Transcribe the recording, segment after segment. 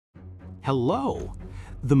Hello!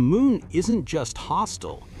 The moon isn't just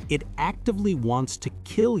hostile, it actively wants to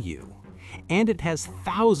kill you. And it has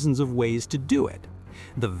thousands of ways to do it.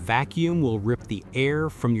 The vacuum will rip the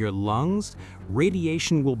air from your lungs,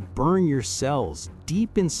 radiation will burn your cells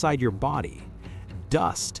deep inside your body.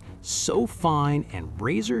 Dust, so fine and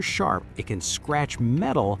razor sharp it can scratch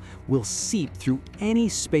metal, will seep through any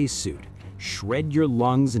spacesuit, shred your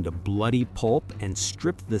lungs into bloody pulp, and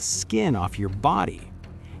strip the skin off your body.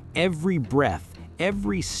 Every breath,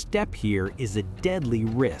 every step here is a deadly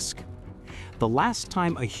risk. The last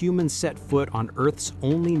time a human set foot on Earth's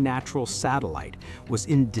only natural satellite was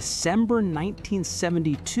in December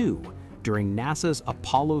 1972 during NASA's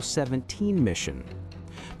Apollo 17 mission.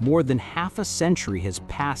 More than half a century has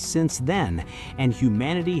passed since then, and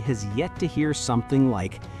humanity has yet to hear something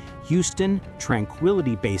like, "Houston,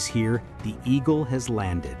 Tranquility Base here, the Eagle has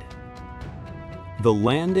landed." The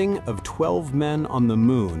landing of 12 men on the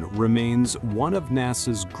moon remains one of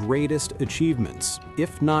NASA's greatest achievements,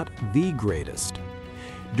 if not the greatest.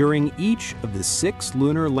 During each of the 6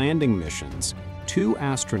 lunar landing missions, 2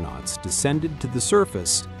 astronauts descended to the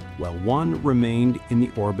surface, while 1 remained in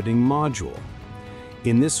the orbiting module.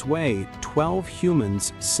 In this way, 12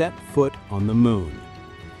 humans set foot on the moon.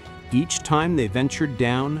 Each time they ventured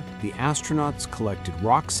down, the astronauts collected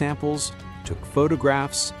rock samples, took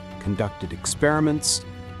photographs, conducted experiments,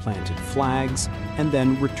 planted flags, and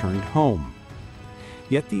then returned home.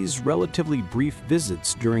 Yet these relatively brief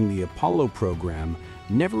visits during the Apollo program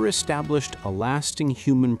never established a lasting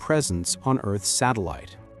human presence on Earth's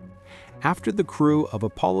satellite. After the crew of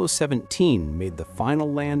Apollo 17 made the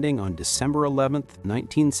final landing on December 11,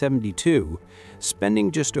 1972,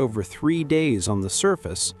 spending just over 3 days on the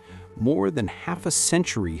surface, more than half a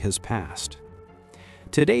century has passed.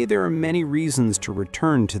 Today, there are many reasons to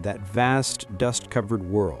return to that vast, dust-covered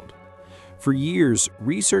world. For years,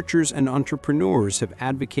 researchers and entrepreneurs have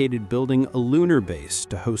advocated building a lunar base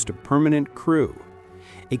to host a permanent crew.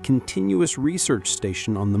 A continuous research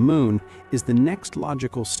station on the moon is the next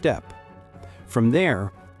logical step. From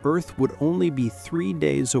there, Earth would only be 3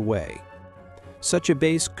 days away. Such a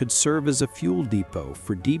base could serve as a fuel depot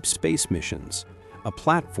for deep space missions, a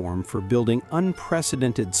platform for building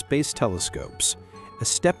unprecedented space telescopes, a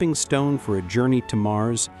stepping stone for a journey to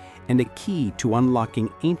Mars, and a key to unlocking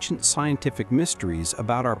ancient scientific mysteries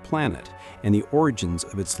about our planet and the origins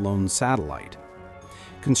of its lone satellite.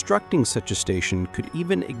 Constructing such a station could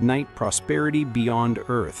even ignite prosperity beyond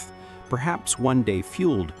Earth, perhaps one day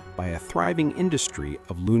fueled by a thriving industry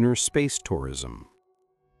of lunar space tourism.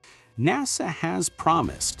 NASA has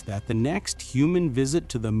promised that the next human visit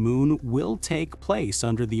to the moon will take place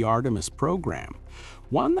under the Artemis program,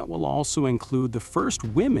 one that will also include the first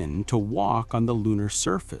women to walk on the lunar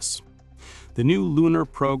surface. The new lunar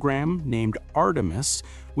program, named Artemis,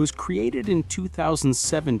 was created in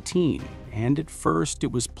 2017, and at first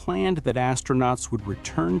it was planned that astronauts would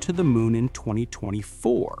return to the moon in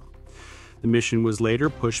 2024. The mission was later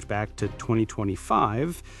pushed back to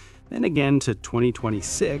 2025, then again to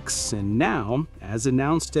 2026, and now, as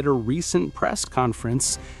announced at a recent press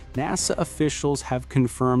conference, NASA officials have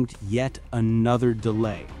confirmed yet another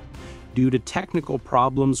delay. Due to technical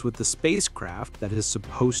problems with the spacecraft that is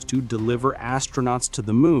supposed to deliver astronauts to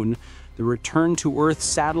the moon, the return to Earth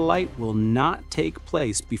satellite will not take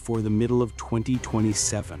place before the middle of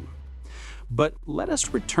 2027. But let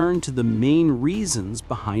us return to the main reasons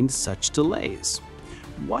behind such delays.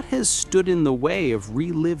 What has stood in the way of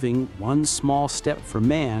reliving one small step for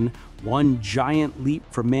man, one giant leap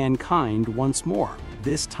for mankind once more,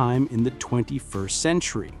 this time in the 21st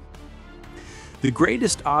century? The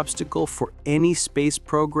greatest obstacle for any space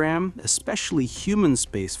program, especially human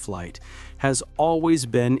spaceflight, has always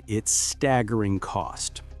been its staggering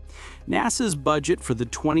cost. NASA's budget for the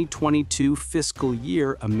 2022 fiscal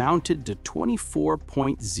year amounted to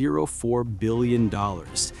 $24.04 billion,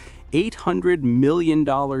 $800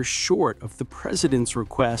 million short of the president's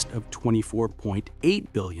request of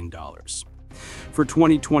 $24.8 billion. For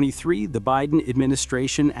 2023, the Biden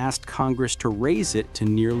administration asked Congress to raise it to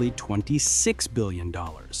nearly $26 billion.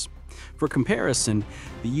 For comparison,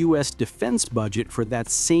 the U.S. defense budget for that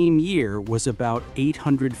same year was about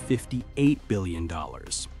 $858 billion.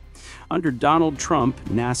 Under Donald Trump,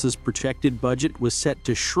 NASA's projected budget was set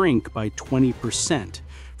to shrink by 20%,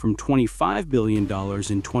 from $25 billion in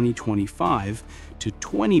 2025 to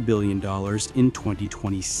 $20 billion in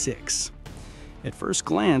 2026. At first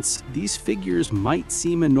glance, these figures might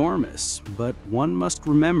seem enormous, but one must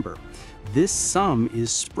remember, this sum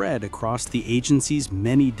is spread across the agency's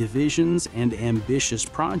many divisions and ambitious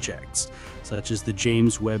projects, such as the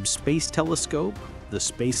James Webb Space Telescope, the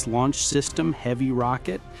Space Launch System Heavy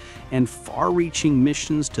rocket, and far-reaching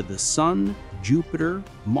missions to the Sun, Jupiter,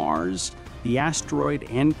 Mars, the asteroid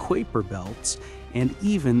and Kuiper belts, and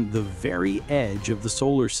even the very edge of the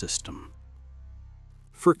solar system.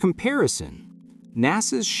 For comparison,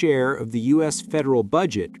 NASA's share of the U.S. federal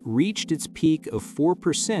budget reached its peak of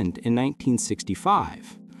 4% in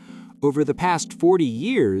 1965. Over the past 40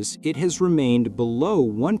 years, it has remained below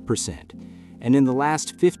 1%, and in the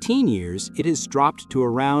last 15 years, it has dropped to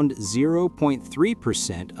around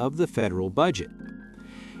 0.3% of the federal budget.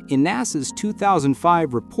 In NASA's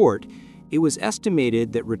 2005 report, it was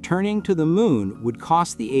estimated that returning to the moon would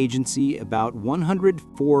cost the agency about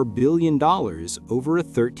 $104 billion over a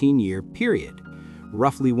 13-year period,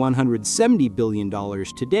 roughly $170 billion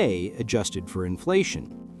today adjusted for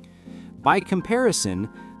inflation. By comparison,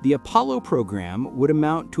 the Apollo program would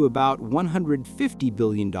amount to about $150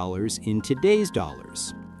 billion in today's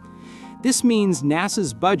dollars. This means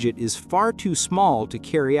NASA's budget is far too small to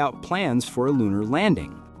carry out plans for a lunar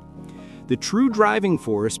landing. The true driving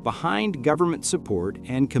force behind government support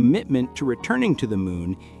and commitment to returning to the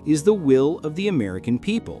moon is the will of the American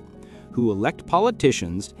people, who elect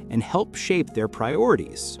politicians and help shape their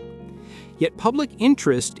priorities. Yet public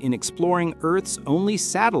interest in exploring Earth's only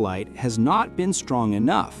satellite has not been strong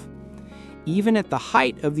enough. Even at the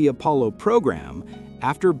height of the Apollo program,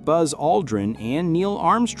 after Buzz Aldrin and Neil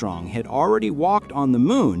Armstrong had already walked on the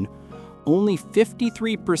moon, only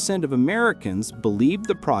 53% of Americans believed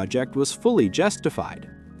the project was fully justified.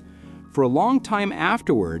 For a long time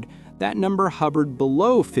afterward, that number hovered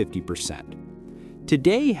below 50%.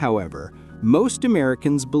 Today, however, most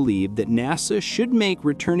Americans believe that NASA should make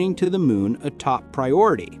returning to the moon a top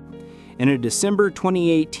priority. In a December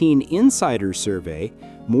 2018 Insider survey,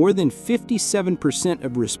 more than 57%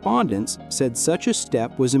 of respondents said such a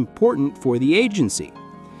step was important for the agency.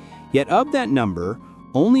 Yet of that number,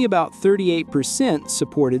 only about 38%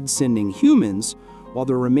 supported sending humans, while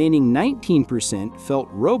the remaining 19% felt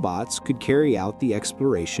robots could carry out the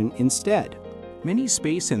exploration instead. Many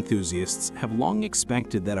space enthusiasts have long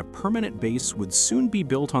expected that a permanent base would soon be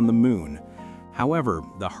built on the moon. However,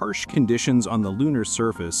 the harsh conditions on the lunar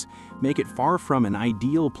surface make it far from an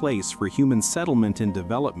ideal place for human settlement and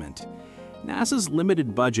development. NASA's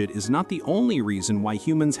limited budget is not the only reason why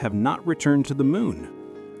humans have not returned to the moon.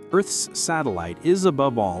 Earth's satellite is,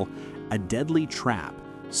 above all, a deadly trap,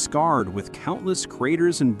 scarred with countless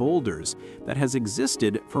craters and boulders that has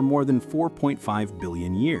existed for more than 4.5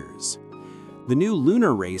 billion years. The new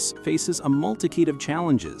lunar race faces a multitude of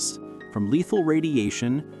challenges, from lethal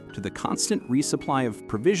radiation to the constant resupply of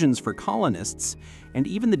provisions for colonists, and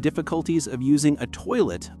even the difficulties of using a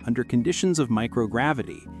toilet under conditions of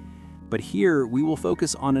microgravity. But here we will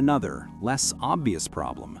focus on another, less obvious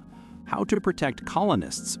problem: how to protect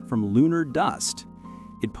colonists from lunar dust.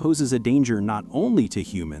 It poses a danger not only to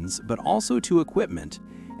humans, but also to equipment,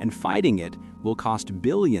 and fighting it will cost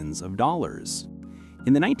billions of dollars.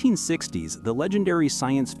 In the 1960s, the legendary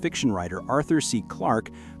science fiction writer Arthur C. Clarke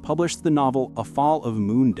published the novel A Fall of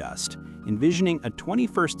Moon Dust, envisioning a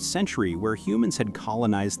 21st century where humans had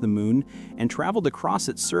colonized the moon and traveled across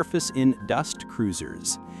its surface in dust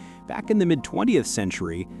cruisers. Back in the mid-20th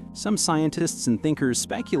century, some scientists and thinkers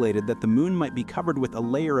speculated that the moon might be covered with a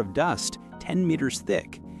layer of dust 10 meters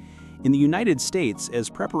thick. In the United States, as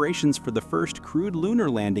preparations for the first crewed lunar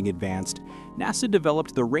landing advanced, NASA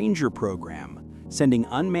developed the Ranger program, sending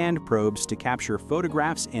unmanned probes to capture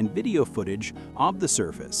photographs and video footage of the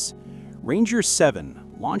surface. Ranger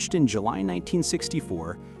 7, launched in July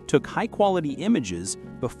 1964, took high-quality images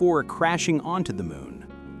before crashing onto the moon.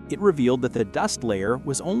 It revealed that the dust layer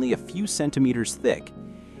was only a few centimeters thick.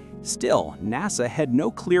 Still, NASA had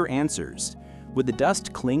no clear answers. Would the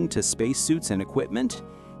dust cling to spacesuits and equipment?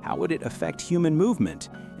 How would it affect human movement?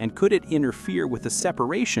 And could it interfere with the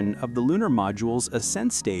separation of the lunar module's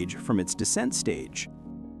ascent stage from its descent stage?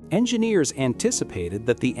 Engineers anticipated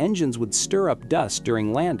that the engines would stir up dust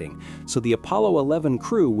during landing, so the Apollo 11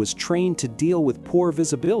 crew was trained to deal with poor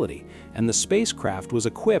visibility, and the spacecraft was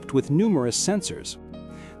equipped with numerous sensors.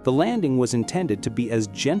 The landing was intended to be as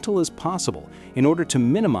gentle as possible in order to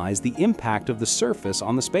minimize the impact of the surface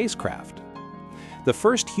on the spacecraft. The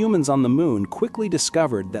first humans on the moon quickly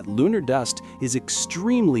discovered that lunar dust is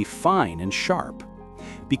extremely fine and sharp.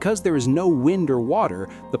 Because there is no wind or water,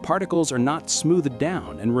 the particles are not smoothed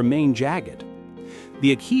down and remain jagged.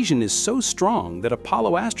 The adhesion is so strong that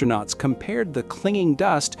Apollo astronauts compared the clinging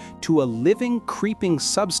dust to a living, creeping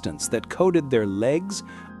substance that coated their legs,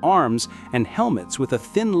 arms, and helmets with a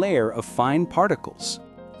thin layer of fine particles.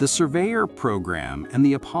 The Surveyor program and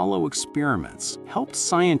the Apollo experiments helped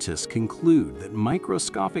scientists conclude that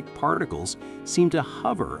microscopic particles seem to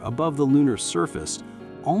hover above the lunar surface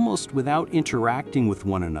almost without interacting with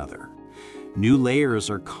one another. New layers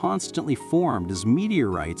are constantly formed as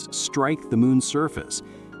meteorites strike the moon's surface,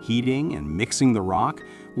 heating and mixing the rock,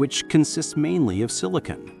 which consists mainly of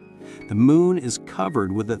silicon. The moon is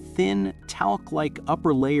covered with a thin, talc-like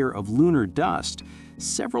upper layer of lunar dust,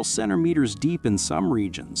 several centimeters deep in some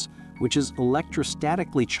regions, which is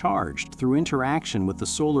electrostatically charged through interaction with the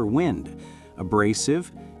solar wind,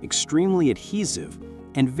 abrasive, extremely adhesive,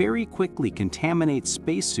 and very quickly contaminates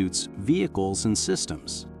spacesuits, vehicles, and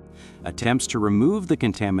systems. Attempts to remove the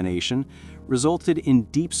contamination resulted in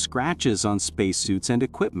deep scratches on spacesuits and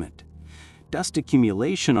equipment. Dust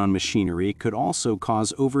accumulation on machinery could also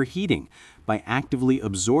cause overheating by actively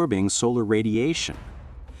absorbing solar radiation.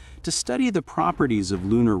 To study the properties of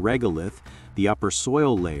lunar regolith, the upper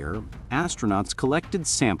soil layer, astronauts collected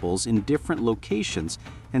samples in different locations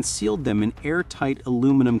and sealed them in airtight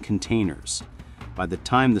aluminum containers. By the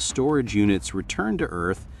time the storage units returned to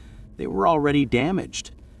Earth, they were already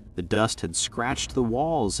damaged. The dust had scratched the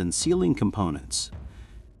walls and ceiling components.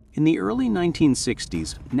 In the early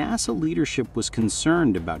 1960s, NASA leadership was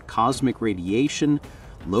concerned about cosmic radiation,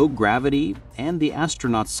 low gravity, and the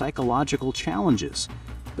astronauts' psychological challenges.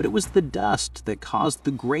 But it was the dust that caused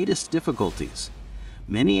the greatest difficulties.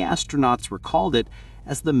 Many astronauts recalled it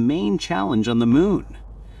as the main challenge on the moon.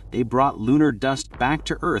 They brought lunar dust back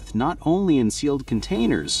to Earth not only in sealed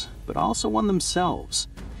containers, but also on themselves.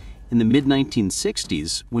 In the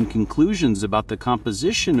mid-1960s, when conclusions about the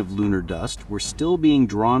composition of lunar dust were still being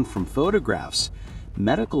drawn from photographs,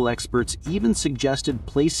 medical experts even suggested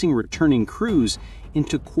placing returning crews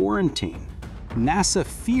into quarantine. NASA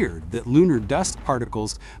feared that lunar dust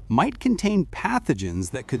particles might contain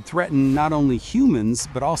pathogens that could threaten not only humans,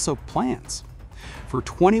 but also plants. For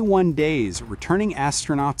 21 days, returning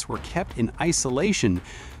astronauts were kept in isolation,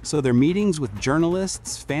 so their meetings with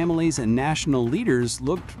journalists, families, and national leaders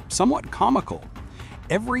looked somewhat comical.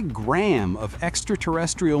 Every gram of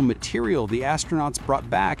extraterrestrial material the astronauts brought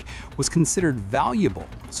back was considered valuable,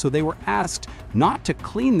 so they were asked not to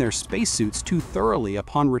clean their spacesuits too thoroughly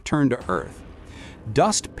upon return to Earth.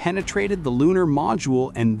 Dust penetrated the lunar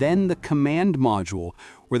module and then the command module,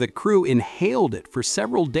 where the crew inhaled it for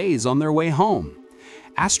several days on their way home.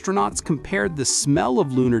 Astronauts compared the smell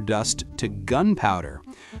of lunar dust to gunpowder.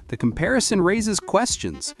 The comparison raises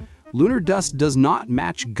questions. Lunar dust does not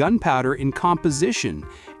match gunpowder in composition,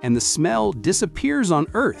 and the smell disappears on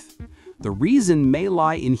Earth. The reason may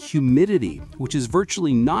lie in humidity, which is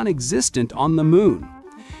virtually non-existent on the moon.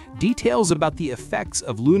 Details about the effects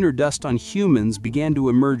of lunar dust on humans began to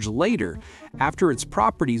emerge later, after its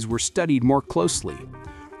properties were studied more closely.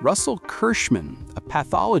 Russell Kirschman, a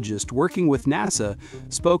pathologist working with NASA,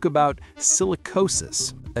 spoke about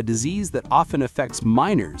silicosis, a disease that often affects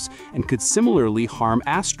miners and could similarly harm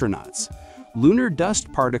astronauts. Lunar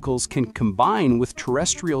dust particles can combine with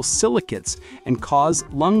terrestrial silicates and cause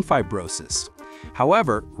lung fibrosis.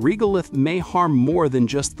 However, regolith may harm more than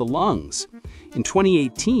just the lungs. In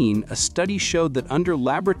 2018, a study showed that under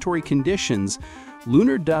laboratory conditions,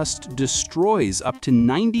 lunar dust destroys up to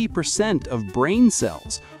 90% of brain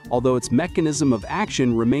cells, although its mechanism of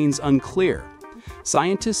action remains unclear.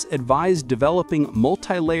 Scientists advise developing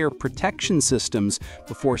multi-layer protection systems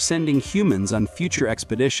before sending humans on future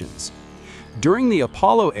expeditions. During the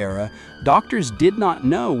Apollo era, doctors did not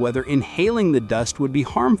know whether inhaling the dust would be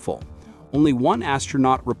harmful. Only one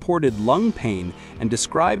astronaut reported lung pain and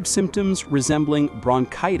described symptoms resembling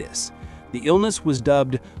bronchitis. The illness was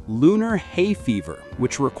dubbed lunar hay fever,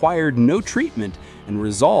 which required no treatment and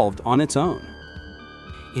resolved on its own.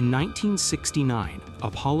 In 1969,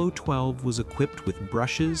 Apollo 12 was equipped with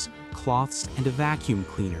brushes, cloths, and a vacuum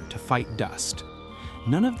cleaner to fight dust.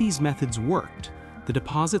 None of these methods worked. The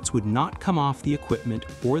deposits would not come off the equipment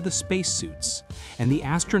or the spacesuits, and the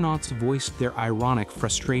astronauts voiced their ironic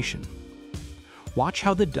frustration. Watch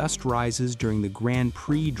how the dust rises during the Grand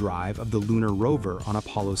Prix drive of the lunar rover on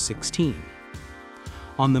Apollo 16.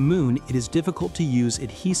 On the moon, it is difficult to use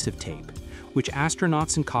adhesive tape, which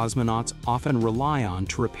astronauts and cosmonauts often rely on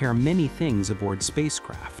to repair many things aboard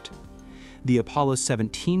spacecraft. The Apollo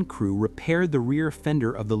 17 crew repaired the rear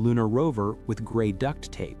fender of the lunar rover with gray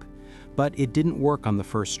duct tape, but it didn't work on the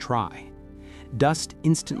first try. Dust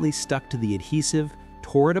instantly stuck to the adhesive,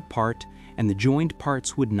 tore it apart, and the joined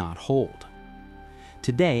parts would not hold.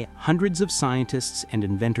 Today, hundreds of scientists and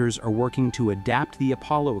inventors are working to adapt the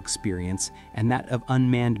Apollo experience and that of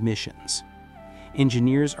unmanned missions.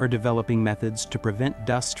 Engineers are developing methods to prevent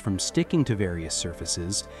dust from sticking to various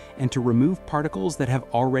surfaces and to remove particles that have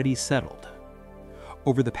already settled.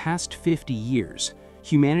 Over the past 50 years,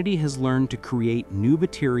 humanity has learned to create new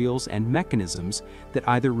materials and mechanisms that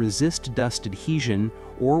either resist dust adhesion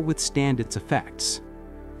or withstand its effects.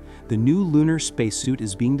 The new lunar spacesuit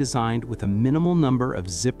is being designed with a minimal number of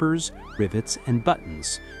zippers, rivets, and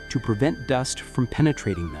buttons to prevent dust from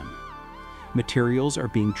penetrating them. Materials are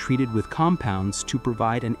being treated with compounds to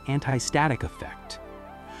provide an anti-static effect.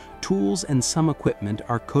 Tools and some equipment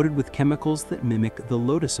are coated with chemicals that mimic the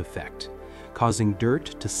lotus effect, causing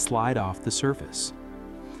dirt to slide off the surface.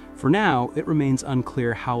 For now, it remains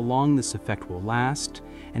unclear how long this effect will last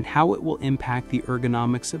and how it will impact the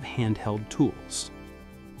ergonomics of handheld tools.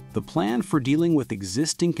 The plan for dealing with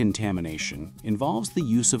existing contamination involves the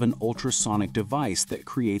use of an ultrasonic device that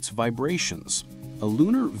creates vibrations. A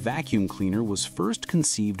lunar vacuum cleaner was first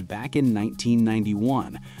conceived back in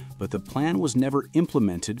 1991, but the plan was never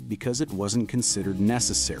implemented because it wasn't considered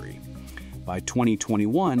necessary. By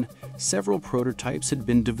 2021, several prototypes had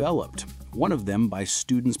been developed, one of them by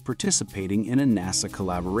students participating in a NASA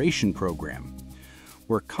collaboration program.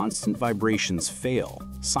 Where constant vibrations fail,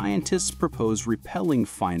 scientists propose repelling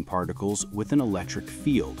fine particles with an electric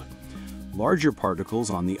field. Larger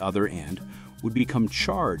particles, on the other end, would become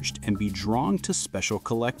charged and be drawn to special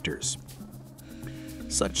collectors.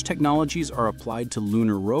 Such technologies are applied to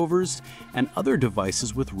lunar rovers and other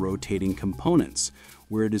devices with rotating components,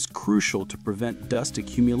 where it is crucial to prevent dust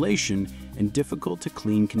accumulation and difficult to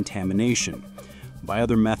clean contamination by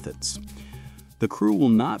other methods. The crew will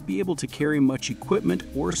not be able to carry much equipment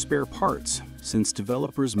or spare parts, since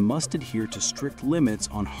developers must adhere to strict limits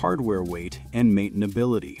on hardware weight and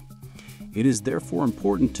maintainability. It is therefore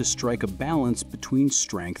important to strike a balance between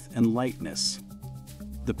strength and lightness.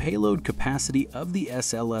 The payload capacity of the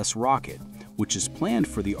SLS rocket, which is planned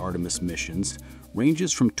for the Artemis missions,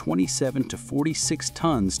 ranges from 27 to 46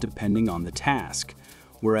 tons depending on the task,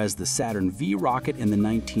 whereas the Saturn V rocket in the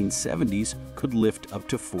 1970s could lift up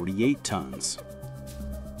to 48 tons.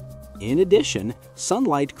 In addition,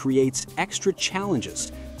 sunlight creates extra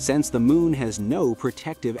challenges since the moon has no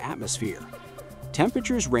protective atmosphere.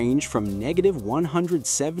 Temperatures range from negative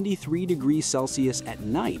 173 degrees Celsius at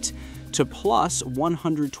night to plus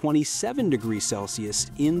 127 degrees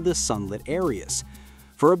Celsius in the sunlit areas.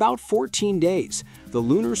 For about 14 days, the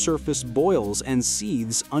lunar surface boils and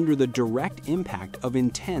seethes under the direct impact of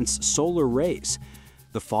intense solar rays.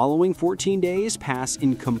 The following 14 days pass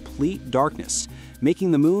in complete darkness,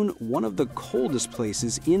 making the moon one of the coldest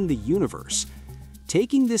places in the universe.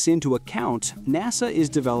 Taking this into account, NASA is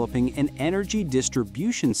developing an energy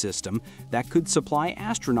distribution system that could supply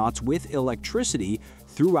astronauts with electricity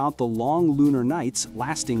throughout the long lunar nights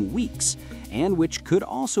lasting weeks, and which could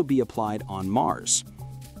also be applied on Mars.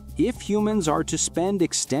 If humans are to spend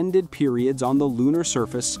extended periods on the lunar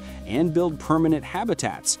surface and build permanent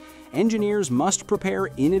habitats, engineers must prepare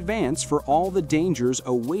in advance for all the dangers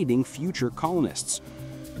awaiting future colonists.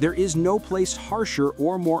 There is no place harsher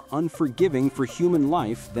or more unforgiving for human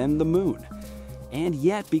life than the moon. And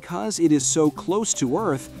yet, because it is so close to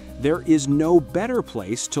Earth, there is no better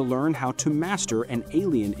place to learn how to master an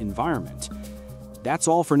alien environment. That's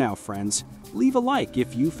all for now, friends. Leave a like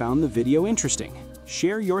if you found the video interesting.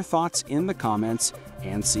 Share your thoughts in the comments,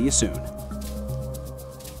 and see you soon.